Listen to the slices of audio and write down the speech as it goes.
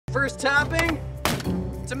First topping,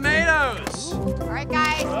 tomatoes. All right,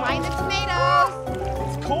 guys, find the tomatoes.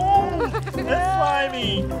 It's cold and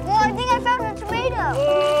slimy. Well, I think I found a tomato.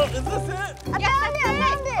 Is this it? I found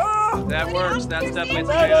it. That works. That's definitely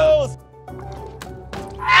Tomatoes. tomatoes.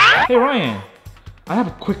 Hey Ryan, I have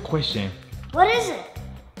a quick question. What is it?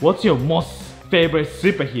 What's your most favorite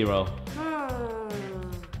superhero?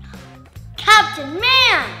 Captain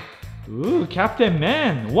Man! Ooh, Captain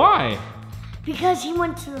Man. Why? Because he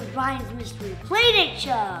went to Ryan's Mystery Playdate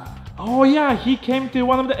show. Oh yeah, he came to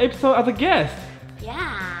one of the episodes as a guest.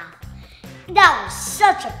 Yeah. That was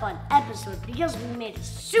such a fun episode because we made a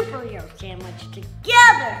superhero sandwich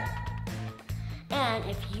together. And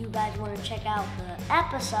if you guys want to check out the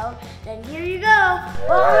episode, then here you go.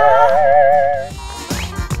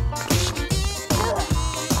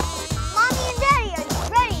 Mommy and Daddy, are you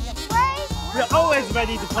ready to play? We're always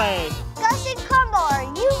ready to play. Gus and Combo, are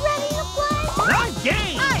you ready to play? Not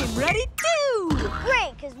game. I'm ready too!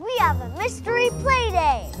 Great, because we have a Mystery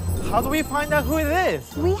Playdate. How do we find out who it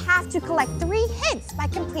is? We have to collect 3 hints by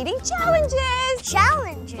completing challenges.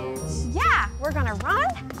 Challenges? Yeah, we're gonna run,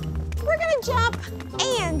 we're gonna jump,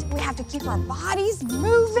 and we have to keep our bodies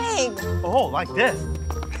moving. Oh, like this.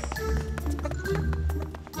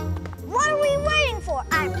 What are we waiting for?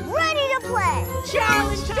 I'm ready to play.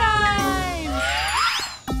 Challenge time!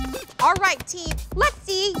 All right, team, let's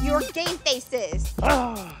see your game faces.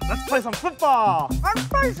 Let's play some football. I'm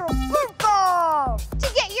ready for football. To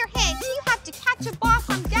get your hints, you have to catch a ball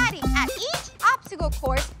from Daddy at each obstacle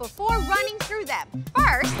course before running through them.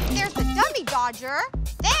 First, there's the dummy dodger,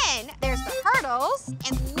 then there's the hurdles,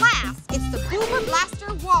 and last, it's the boomer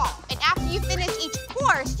blaster wall. And after you finish each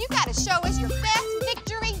course, you gotta show us your best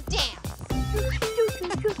victory dance.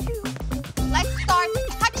 Let's start the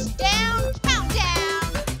touchdown countdown.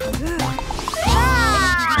 3.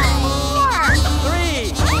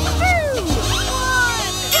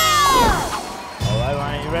 All right,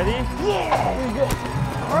 Ryan, you ready? Yeah.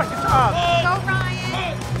 All right, good job. Go,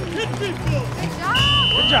 Ryan. Good job.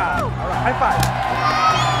 Good job. All right, high five.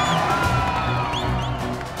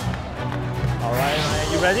 All right, Ryan,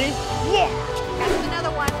 you ready? Yeah. That's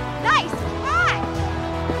another one. Nice catch.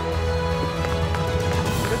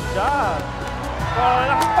 Good job.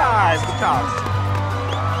 High five. Good job.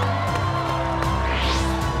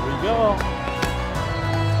 Here we go.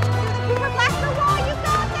 Here's the boomer blaster wall. You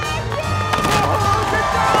got this. Oh, good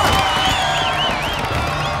job.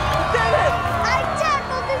 You did it. I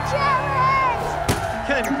tackled the challenge.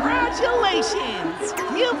 Congratulations!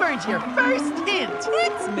 You've earned your first hint.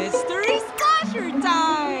 It's Mystery Splasher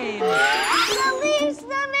time! Release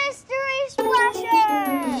the Mystery Splasher.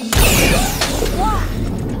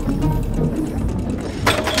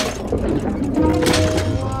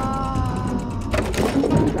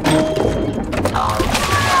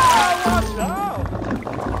 Watch out.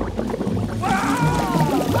 Wow.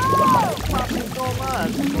 Popping so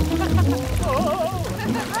much.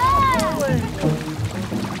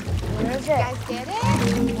 Where is You it? guys get it?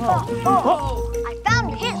 Oh, I found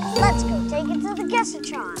a hint. Let's go take it to the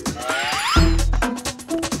Guessatron.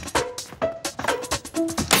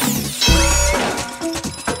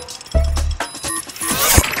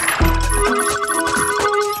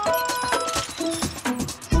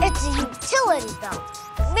 It's a utility belt.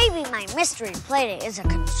 Maybe my Mystery Playdate is a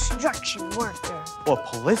construction worker. Or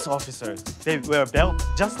police officers. They wear a belt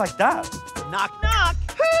just like that. Knock, knock!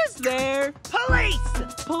 Who's there? Police!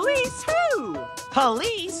 Police who?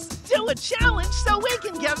 Police do a challenge so we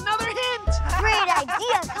can get another hint! Great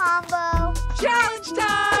idea, Combo. Challenge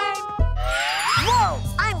time! Whoa,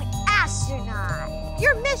 I'm an astronaut.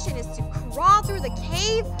 Your mission is to crawl through the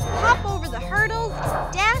cave, hop over the hurdles,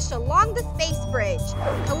 and dash along the space bridge,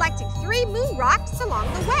 collecting 3 moon rocks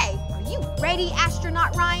along the way. Are you ready,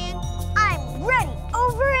 astronaut Ryan? I'm ready,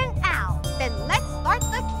 over and out. Then let's start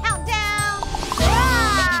the countdown.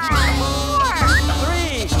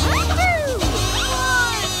 3. 2, 1,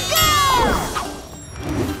 go!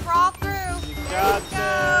 Crawl through. Got There you go.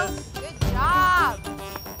 this. Good job.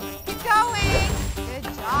 Keep going. Good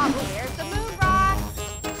job. Oh, there's the moon rock.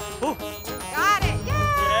 Ooh. Got it.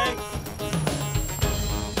 Yay! Okay.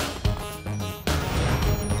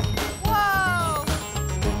 Whoa!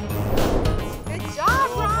 Good job,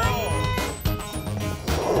 Ryan!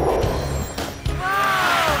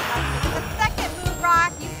 Whoa! The second moon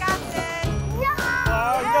rock, you got this.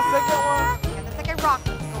 Wow, you got second one. And the second rock.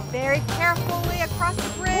 Go very carefully across the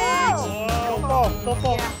bridge. Don't fall, don't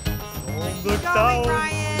fall. Yeah. Don't look Going, down.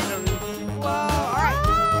 Ryan. Whoa! All right.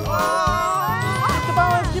 Whoa! Keep the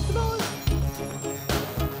balance, keep the balance.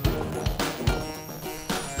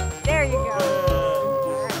 There you go.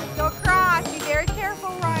 All right, let's go across. Be very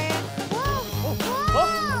careful, Ryan.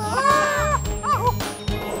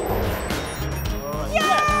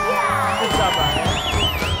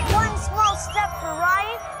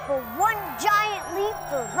 but one giant leap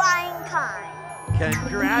for Ryankind.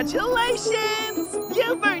 Congratulations!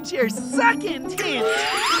 You've earned your second hint.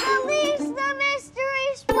 Release the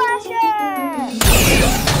mystery splasher!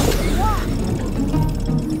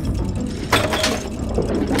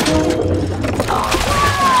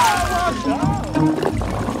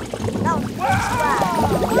 That was big splash.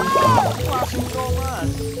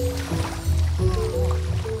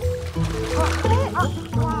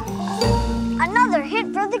 Another hit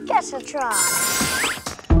for the Guessatron.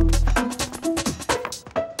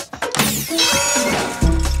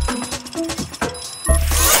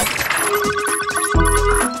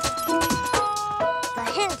 The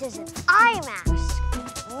hint is an eye mask.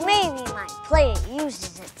 Maybe my player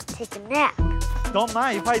uses it to take a nap. Don't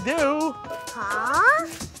mind if I do. Huh?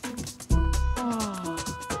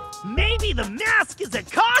 Maybe the mask is a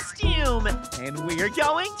costume, and we're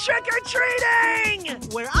going trick-or-treating!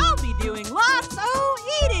 Where I'll be doing lots of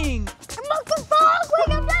eating. Mukbang Frog!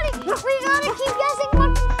 Wake up, Daddy! We gotta keep guessing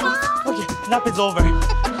Mukbang Frog! Okay, nap is over.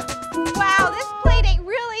 Wow, this playdate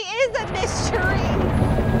really is a mystery.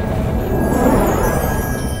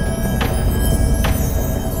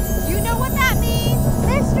 You know what that means?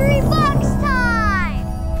 Mystery box time!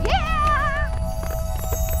 Yeah!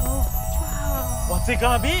 What's it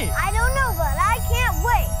gonna be? I don't know, but I can't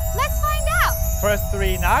wait. Let's find out. First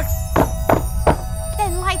 3 knocks.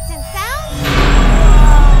 Then lights and sound.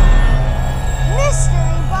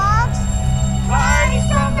 Mystery box! Party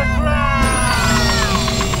from the ground!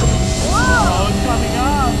 Whoa! Oh, it's coming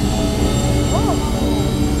up.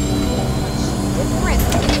 Different.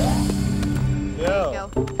 There you go.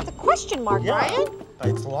 It's a question mark, Ryan.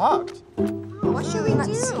 It's locked. What should we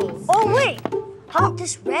do? Oh, wait! How about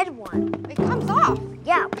this red one? It comes off.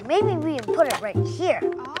 Yeah, maybe we can put it right here.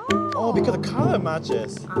 Oh, because the color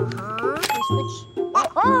matches. Uh-huh.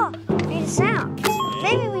 Oh, made a sound.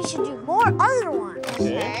 Maybe we should do more other ones.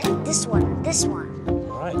 Okay. This one and this one.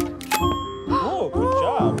 All right. Oh, good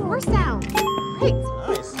job. More sound. Great.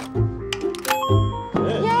 Nice.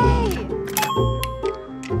 Good. Yay!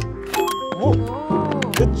 Oh,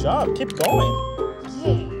 good job. Keep going.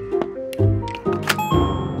 Yeah.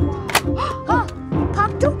 Oh,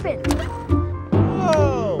 popped open.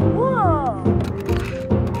 Whoa. Whoa.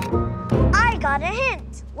 I got a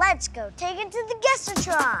hint. Let's go take it to the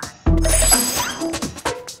Guessatron.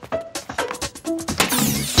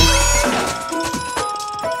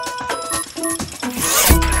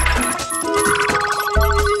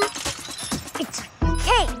 It's a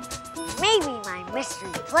cape. Maybe my mystery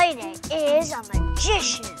playdate is a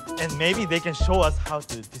magician. And maybe they can show us how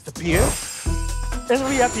to disappear and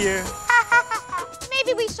reappear.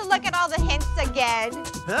 Maybe we should look at all the hints again.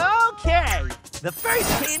 Okay, the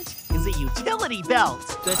first hint is a utility belt.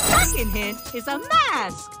 The second hint is a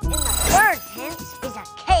mask. And the third hint is a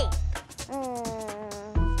cape.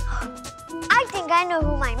 I think I know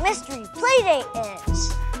who my mystery playdate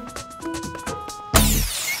is.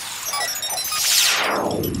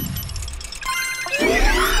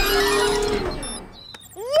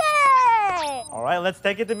 Yay! All right, let's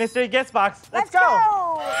take it to mystery guest box. Let's go!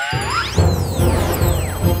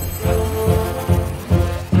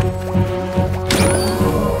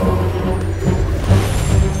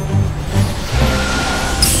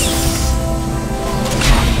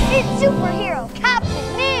 It's superhero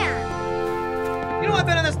Captain Man! You know I've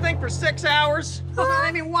been in this thing for 6 hours. There's not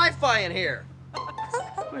any Wi-Fi in here.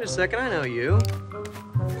 Wait a second, I know you.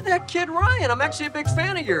 You're that kid Ryan. I'm actually a big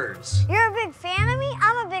fan of yours. You're a big fan of me?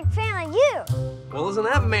 I'm a big fan of you. Well, isn't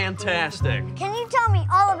that fantastic? Can you tell me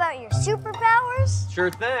all about your superpowers?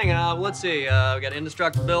 Sure thing. Let's see. We got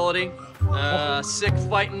indestructibility, sick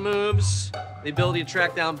fighting moves, the ability to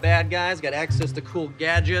track down bad guys, got access to cool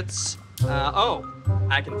gadgets. Oh,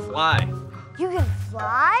 I can fly. You can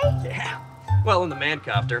fly? Yeah. Well, in the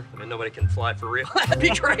mancopter. I mean, nobody can fly for real. That'd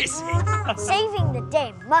be crazy. Saving the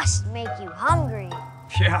day must make you hungry.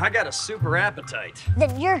 Yeah, I got a super appetite.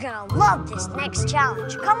 Then you're gonna love this next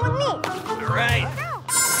challenge. Come with me. All right.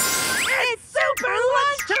 It's super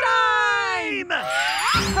lunchtime!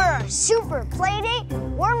 For our super playdate,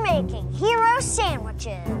 we're making hero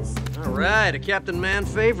sandwiches. All right, a Captain Man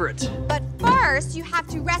favorite. But first, you have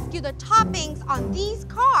to rescue the toppings on these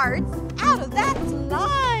cards out of that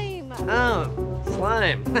slime. Oh,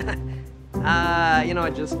 slime. You know, I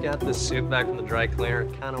just got this suit back from the dry cleaner.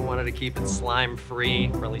 Kind of wanted to keep it slime-free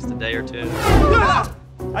for at least a day or two.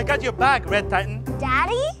 I got your back, Red Titan.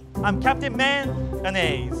 Daddy? I'm Captain Man, an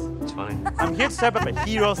Ace. It's fine. I'm here to serve up a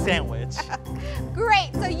hero sandwich.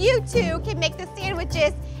 Great, so you two can make the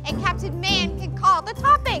sandwiches and Captain Man can call the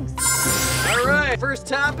toppings. All right, first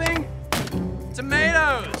topping,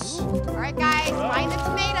 Tomatoes. All right, guys, find the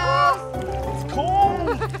tomatoes. It's cold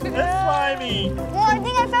and slimy. Well, I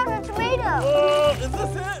think I found a tomato. Is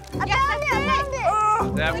this it? I found it.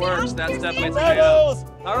 That works. That's definitely a tomato. Tomatoes.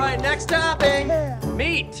 All right, next topping.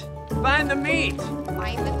 Meat. Find the meat.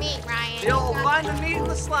 Find the meat, Ryan. The old find the meat in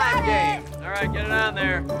the slime game. All right, get it on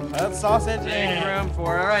there. That's sausage Make and room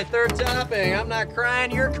for it. All right, third topping. I'm not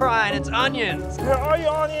crying, you're crying. It's onions. Where are you,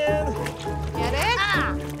 onion? Get it?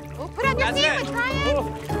 Oh, put on your That's sandwich, it. Ryan.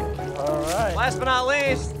 All right. Last but not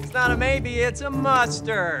least, it's not a maybe, it's a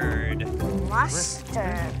mustard.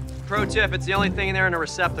 Mustard. Pro tip, it's the only thing in there in a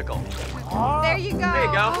receptacle. There you go. There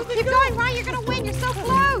you go. Oh, keep going, Ryan. You're gonna win. You're so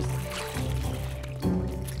close.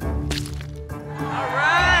 All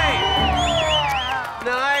right.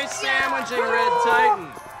 Nice sandwiching, Red Titan.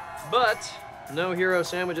 But no hero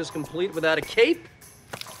sandwich is complete without a cape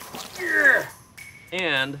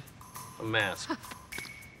and a mask.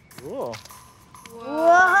 Cool.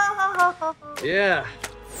 Whoa. Yeah.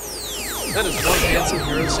 That is one handsome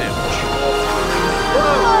hero sandwich.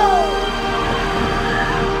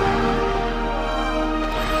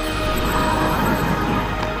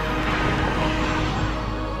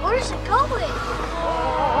 Where's it going?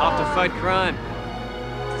 Off to fight crime.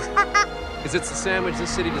 Because it's the sandwich this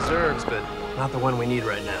city deserves, but not the one we need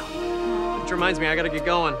right now. Which reminds me, I gotta get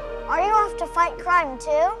going. Are you off to fight crime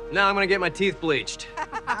too? No, I'm gonna get my teeth bleached.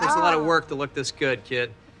 Takes a lot of work to look this good,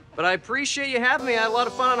 kid. But I appreciate you having me. I had a lot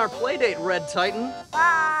of fun on our Playdate, Red Titan.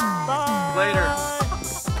 Bye. Later.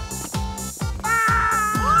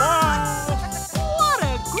 What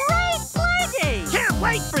a great play date! Can't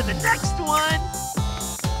wait for the next one.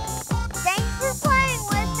 Thanks for playing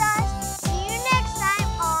with us. See you next time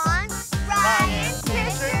on Ryan's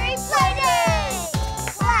Mystery Playdate.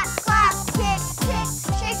 Clap, clap, kick, kick,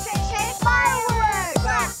 shake, shake, shake, fireworks.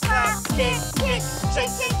 Clap, clap, kick, kick,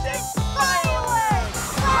 shake, shake, shake, fireworks.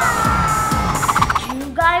 Do you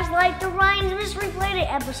guys like the Ryan's Mystery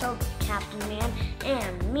Playdate episode with Captain Man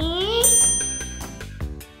and me?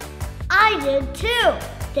 I did too.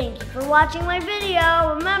 Thank you for watching my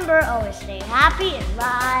video. Remember, always stay happy and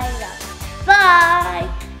rise up. Bye.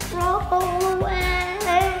 Roll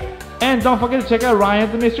away. And don't forget to check out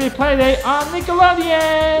Ryan's Mystery Playdate on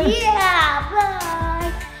Nickelodeon! Yeah, bye.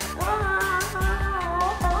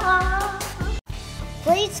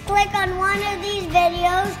 Please click on one of these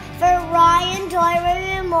videos for Ryan to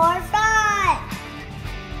learn more from